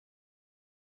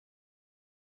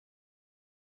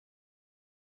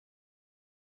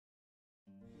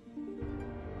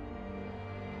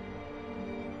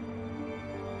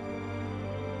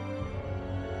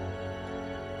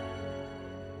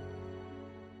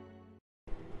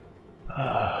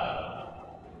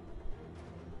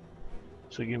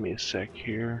So give me a sec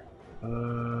here.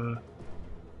 Gotta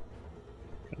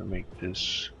make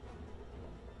this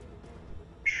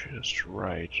just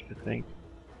right, I think.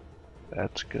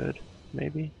 That's good,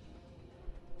 maybe.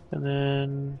 And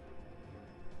then,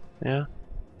 yeah.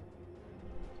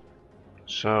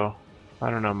 So, I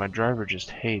don't know, my driver just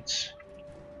hates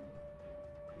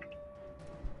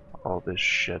all this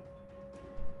shit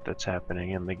that's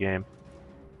happening in the game.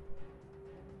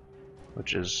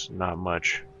 Which is not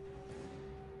much.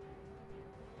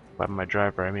 By my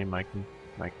driver, I mean my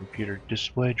computer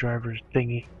display driver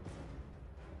thingy.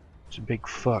 It's a big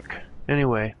fuck.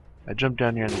 Anyway, I jumped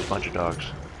down here and there's a bunch of dogs.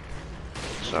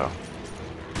 So,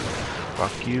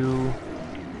 fuck you.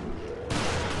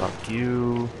 Fuck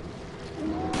you.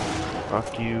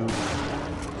 Fuck you.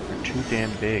 You're too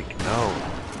damn big. No.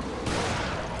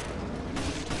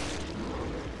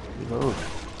 Reload.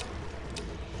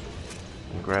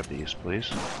 And grab these, please.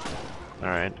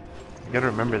 Alright. You gotta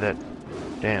remember that.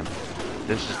 Damn.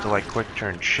 This is to like quick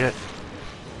turn shit.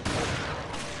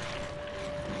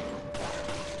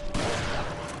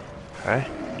 Okay.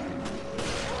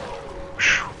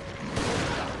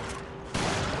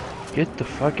 Get the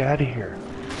fuck out of here.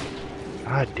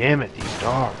 God damn it, these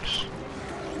dogs.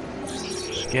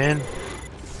 Skin?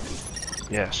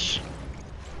 Yes.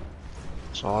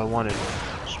 That's all I wanted.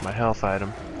 It's my health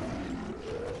item.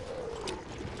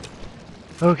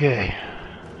 Okay.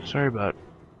 Sorry about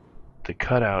the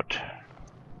cutout.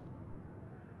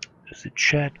 Is the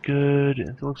chat good?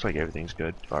 It looks like everything's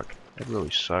good. Fuck. That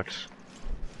really sucks.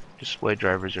 Display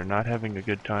drivers are not having a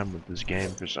good time with this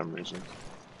game for some reason.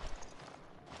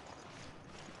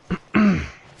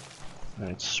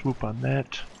 Alright, swoop on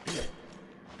that.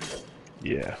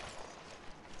 Yeah.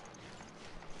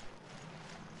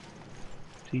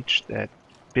 Teach that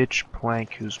bitch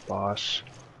Plank who's boss.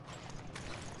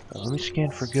 Let me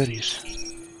scan for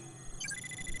goodies.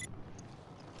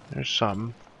 There's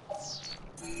some.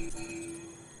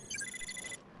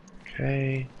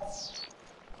 Okay.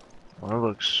 Well, that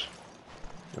looks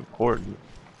important.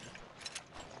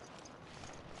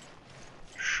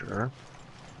 Sure.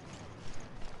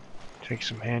 Take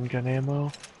some handgun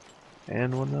ammo.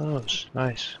 And one of those.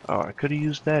 Nice. Oh, I could have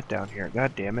used that down here.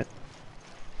 God damn it.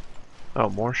 Oh,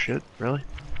 more shit? Really?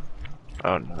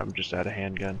 Oh no, I'm just out of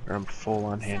handgun. Or I'm full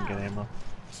on handgun ammo.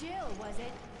 Jill, was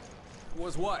it?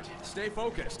 Was what? Stay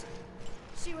focused.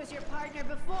 She was your partner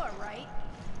before, right?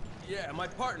 Yeah, my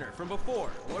partner from before.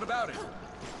 What about it?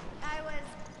 I was,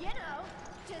 you know,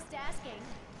 just asking.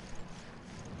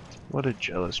 What a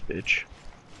jealous bitch.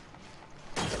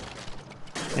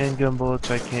 Handgun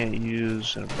bullets I can't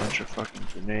use, and a bunch of fucking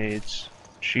grenades.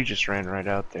 She just ran right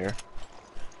out there.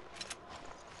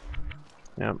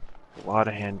 Yep, a lot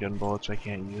of handgun bullets I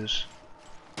can't use.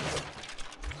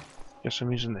 Guess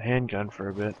I'm using the handgun for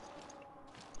a bit.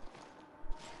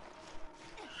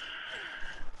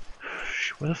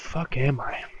 Where the fuck am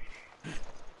I?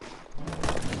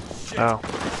 Oh.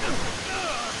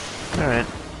 Alright.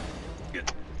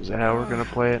 Is that how we're gonna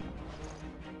play it?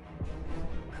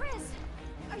 Chris,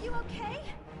 are you okay?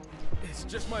 It's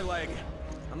just my leg.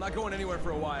 I'm not going anywhere for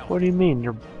a while. What do you mean?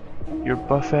 You're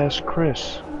buff ass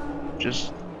Chris.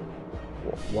 Just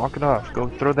walk it off. Go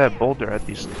throw that boulder at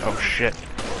these. Oh shit.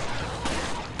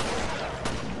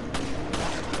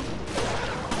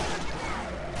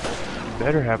 You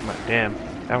better have my damn.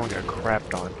 That one got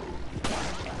crapped on.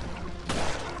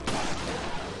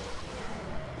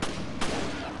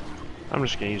 I'm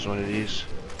just gonna use one of these.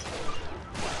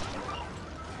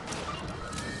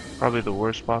 Probably the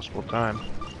worst possible time.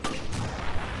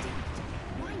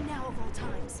 Why now of all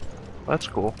times? That's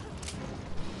cool.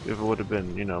 If it would have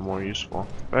been, you know, more useful.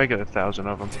 But I got 1,000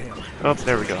 of them. Oh,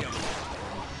 there we go.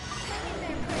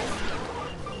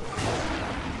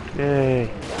 Yay.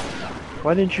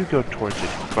 Why didn't you go towards it, you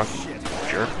fucking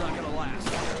jerk?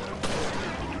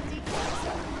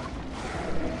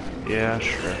 Yeah,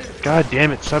 sure. God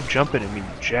damn it, stop jumping at me, you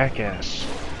jackass.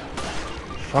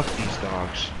 Fuck these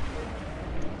dogs.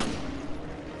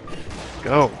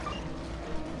 Go.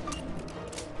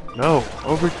 No,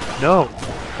 over, no.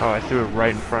 Oh, I threw it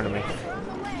right in front of me.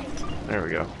 There we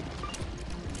go.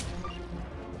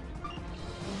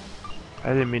 I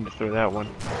didn't mean to throw that one,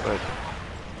 but...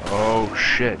 Oh,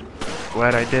 shit.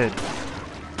 Glad I did.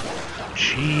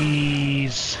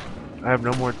 Jeez. I have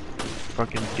no more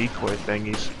fucking decoy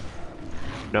thingies.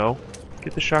 No.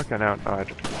 Get the shotgun out. Oh, I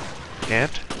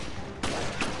can't.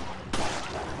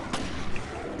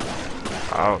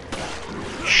 Oh.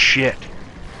 Shit.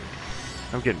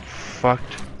 I'm getting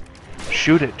fucked.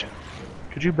 Shoot it.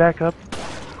 Could you back up?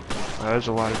 Oh, there's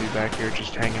a lot of you back here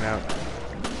just hanging out.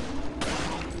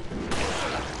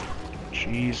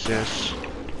 Jesus.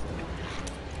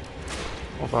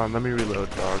 Hold on, let me reload,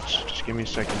 dogs. Just give me a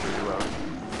second to reload.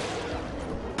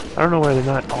 I don't know why they're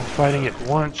not all fighting at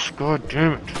once. God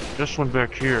damn it. This one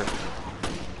back here.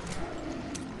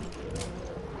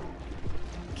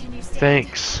 Can you stand?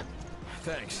 Thanks.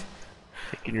 Thanks.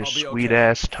 Taking your I'll be sweet okay.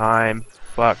 ass time.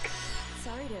 Fuck.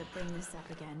 Sorry to bring this up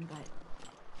again, but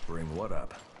Bring what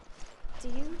up? do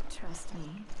you trust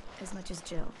me as much as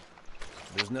Jill?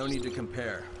 There's no need to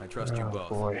compare. I trust you Oh both.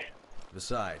 boy.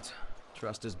 Besides,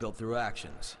 trust is built through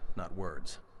actions, not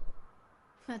words.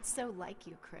 That's so like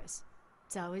you, Chris.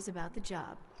 It's always about the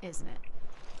job, isn't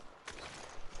it?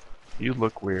 You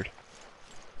look weird.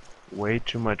 Way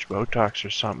too much Botox or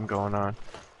something going on.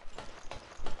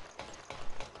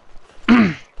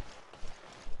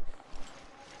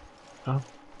 Oh,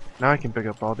 now I can pick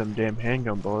up all them damn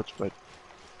handgun bullets, but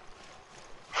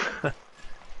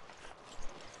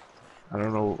I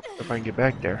don't know if I can get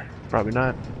back there. Probably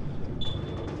not.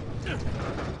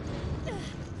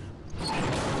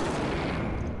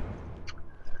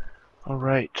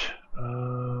 Alright.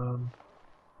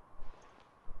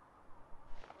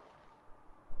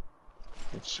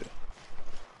 Let's see.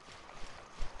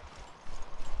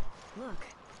 Look,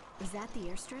 is that the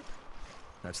airstrip?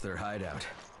 That's their hideout.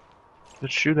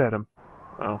 Let's shoot at him.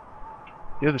 Oh.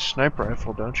 You have a sniper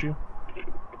rifle, don't you?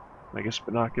 I guess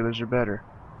binoculars are better.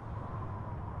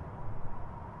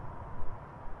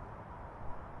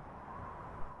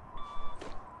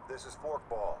 This is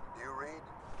Forkball. Do you read?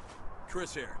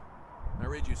 Chris here. I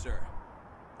read you, sir.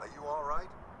 Are you all right?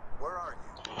 Where are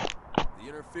you? The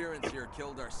interference here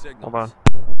killed our signals. Hold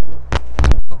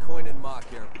on. Coin and Mock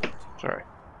Airport. Sorry.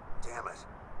 Damn it.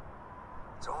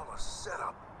 It's all a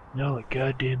setup. No, a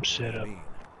goddamn What do setup. you mean?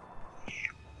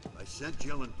 I sent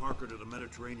Jill and Parker to the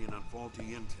Mediterranean on faulty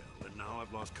intel, and now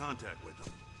I've lost contact with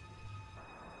them.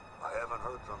 I haven't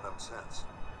heard from them since.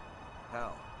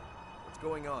 How? What's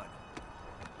going on?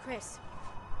 Chris,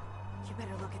 you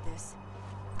better look at this.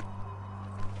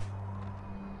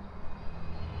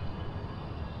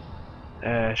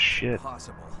 Ah, shit.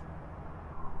 Possible.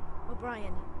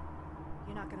 O'Brien,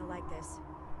 you're not gonna like this.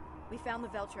 We found the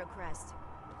Veltro crest.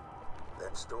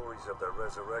 Then stories of their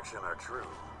resurrection are true.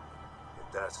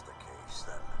 If that's the case,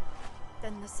 then...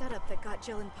 Then the setup that got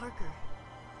Jill and Parker.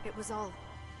 It was all...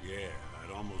 Yeah,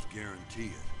 I'd almost guarantee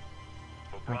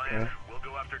it. O'Brien, Okay. we'll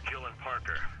go after Jill and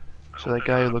Parker. I So hope that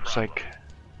guy that's who not a looks problem. like...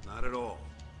 Not at all.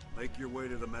 Make your way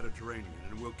to the Mediterranean,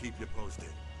 and we'll keep you posted.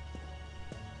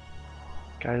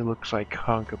 Guy who looks like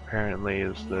Hunk apparently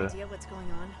is Any the idea what's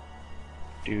going on?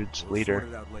 dude's We'll leader.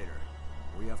 sort it out later.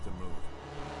 We have to move.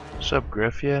 What's up,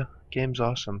 Griff? Yeah, game's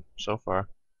awesome so far.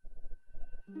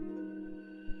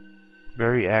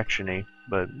 Very actiony,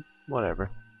 but whatever.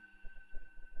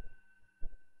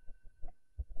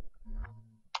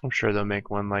 I'm sure they'll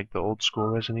make one like the old school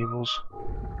Resident Evils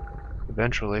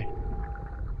eventually.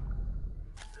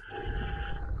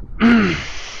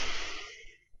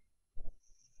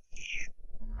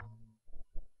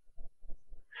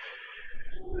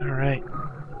 Alright.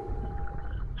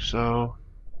 So,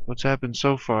 what's happened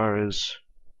so far is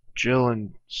Jill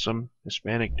and some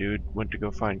Hispanic dude went to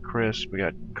go find Chris. We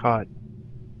got caught.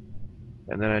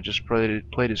 And then I just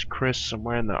played as Chris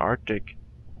somewhere in the Arctic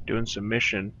doing some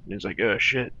mission. And he's like, oh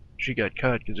shit, she got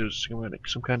caught because it was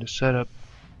some kind of setup.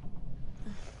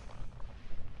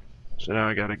 So now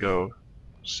I gotta go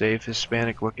save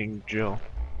Hispanic looking Jill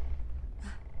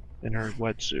in her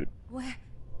wetsuit Where?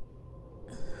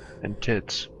 and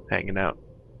tits hanging out.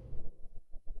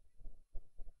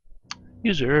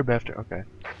 Use a herb after. Okay,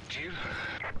 Jill,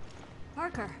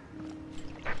 Parker.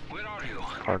 where are you?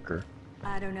 Parker.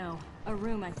 I don't know. A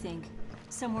room, I think.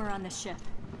 Somewhere on the ship.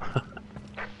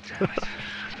 Damn it.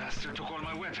 Bastard took all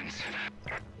my weapons.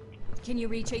 Can you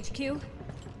reach HQ?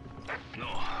 No,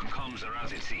 comms are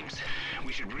as it seems.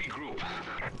 We should regroup.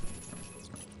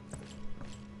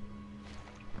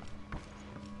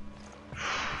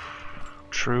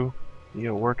 True. You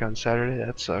gotta work on Saturday?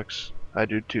 That sucks. I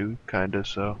do too, kinda,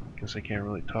 so guess I can't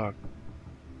really talk.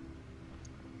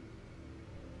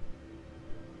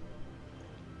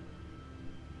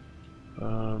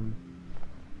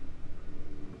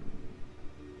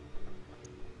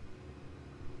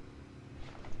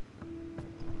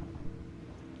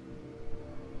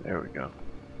 There we go.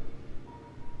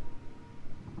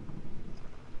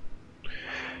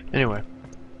 Anyway,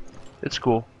 it's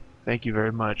cool. Thank you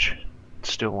very much.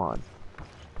 It's still on.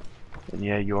 And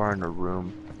yeah, you are in a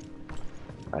room,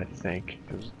 I think,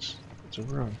 because it's a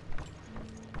room.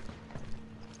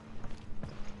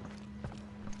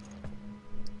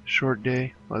 Short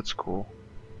day, that's cool.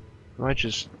 I might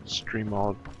just stream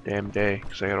all damn day,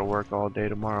 because I gotta work all day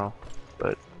tomorrow.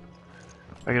 but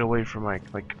I gotta wait for my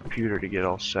computer to get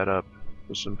all set up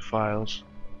with some files.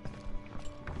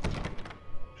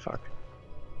 Fuck.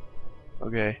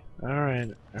 Okay. Alright.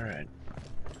 Alright.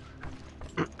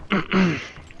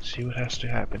 See what has to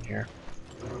happen here.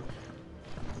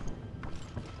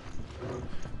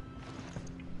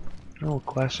 Oh,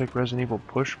 classic Resident Evil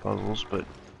push puzzles, but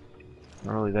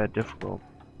not really that difficult.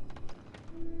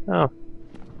 Oh.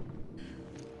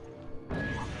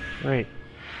 Wait.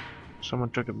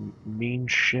 Someone took a mean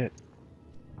shit.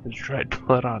 There's dried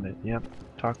blood on it. Yep.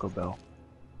 Taco Bell.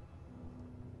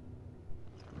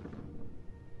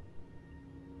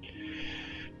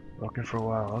 Walking for a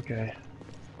while. Okay.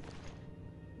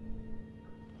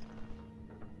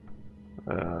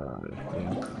 Yeah.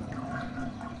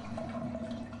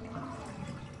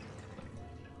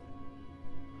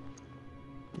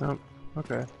 Nope.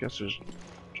 Okay. Guess there's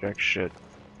jack shit.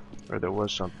 Or there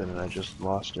was something and I just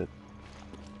lost it.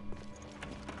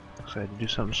 Looks like I had to do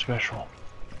something special.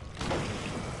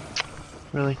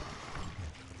 Really?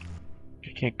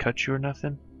 I can't cut you or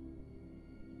nothing?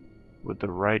 With the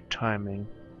right timing,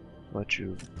 let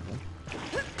you...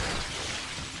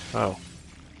 Oh.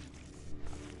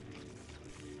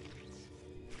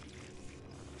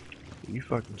 You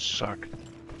fucking suck.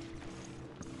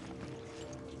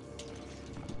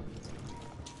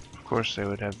 Of course they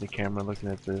would have the camera looking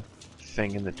at the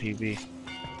thing in the TV.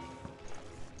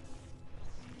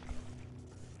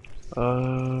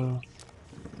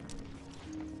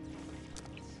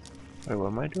 Wait, what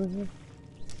am I doing here?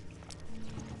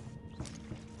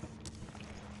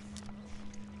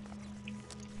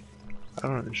 I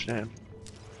don't understand.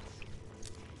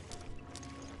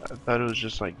 I thought it was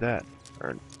just like that.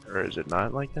 Or is it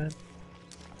not like that?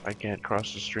 I can't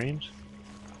cross the streams?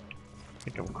 I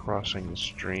think I'm crossing the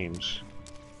streams.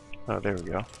 Oh, there we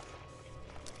go.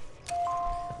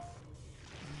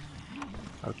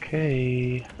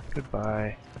 Okay,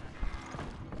 goodbye.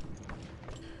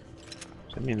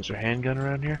 Does that mean there's a handgun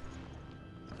around here?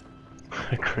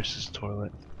 Chris's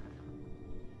toilet.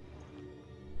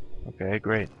 Okay,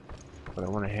 great. But I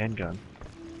want a handgun.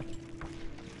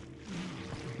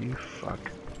 You fuck.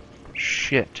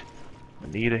 Shit. I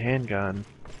need a handgun.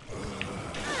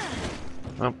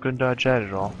 Oh, couldn't dodge that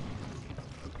at all.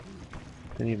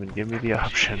 Didn't even give me the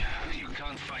option. You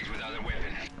can't fight without a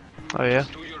weapon. Oh yeah?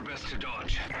 Do your best to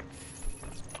dodge.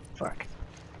 Fuck.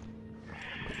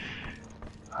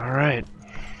 Alright.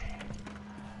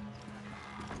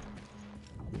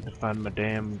 Need to find my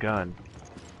damn gun.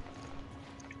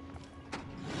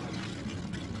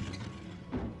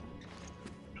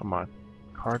 Come on.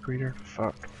 Card reader?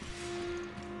 Fuck.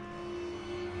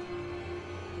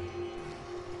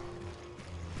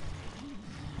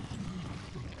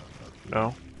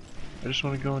 No. I just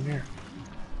want to go in here.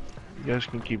 You guys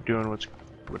can keep doing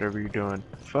whatever you're doing.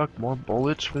 Fuck, more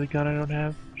bullets for the gun I don't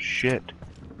have? Shit.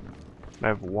 I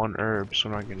have one herb, so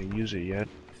I'm not gonna use it yet.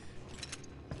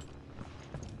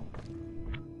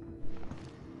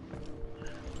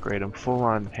 Great, I'm full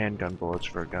on handgun bullets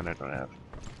for a gun I don't have.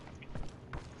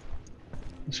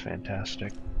 That's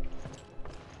fantastic.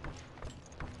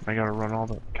 I gotta run all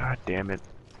the... God damn it.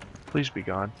 Please be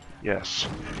gone. Yes.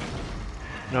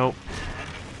 Nope.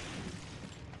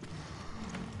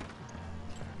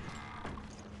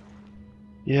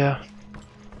 Yeah.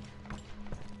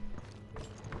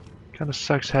 Kinda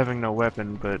sucks having no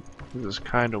weapon, but this is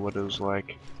kinda what it was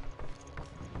like.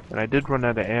 And I did run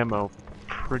out of ammo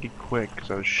pretty quick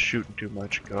because I was shooting too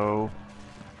much. Go.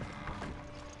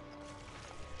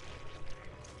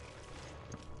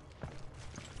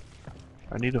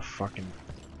 I need a fucking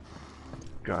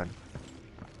gun.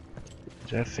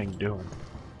 What's that thing doing?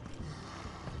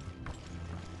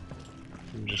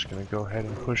 I'm just gonna go ahead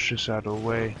and push this out of the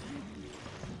way.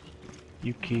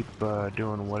 You keep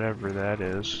doing whatever that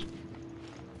is.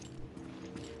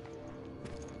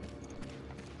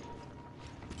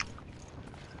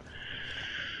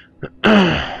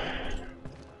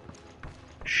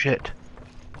 Shit.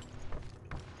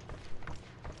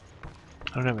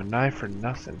 I don't have a knife or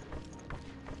nothing.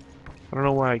 I don't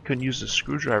know why I couldn't use the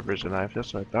screwdriver as a knife.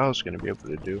 That's what I thought I was going to be able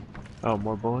to do. Oh,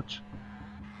 more bullets?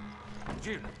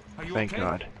 Jill, are you Thank okay?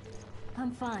 God.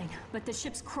 I'm fine, but the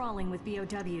ship's crawling with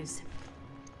BOWs.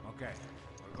 Okay,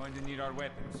 we're going to need our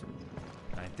weapons.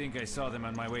 I think I saw them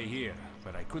on my way here,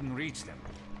 but I couldn't reach them.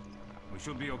 We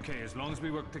should be okay as long as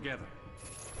we work together.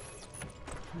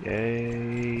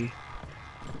 Yay.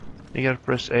 You gotta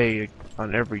press A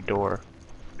on every door.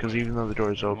 Because even though the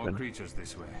door is More open, creatures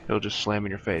this way. it'll just slam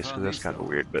in your face. Because that's kind of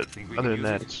weird. But other than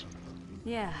that, it's...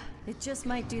 Yeah, it just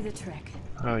might do the trick.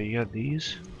 Oh, you got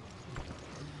these?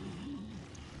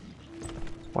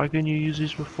 Why couldn't you use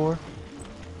these before?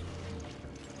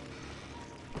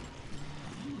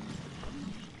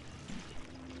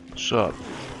 What's up?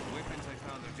 Weapons I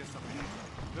found are just up here.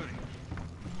 Hurry.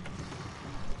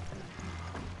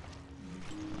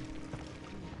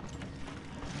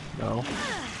 No.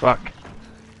 Fuck.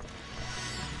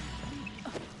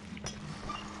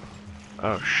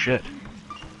 Oh shit.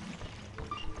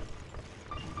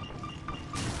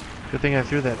 Good thing I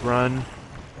threw that run.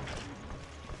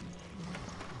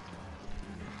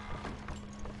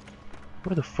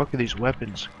 Where the fuck are these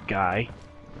weapons, guy?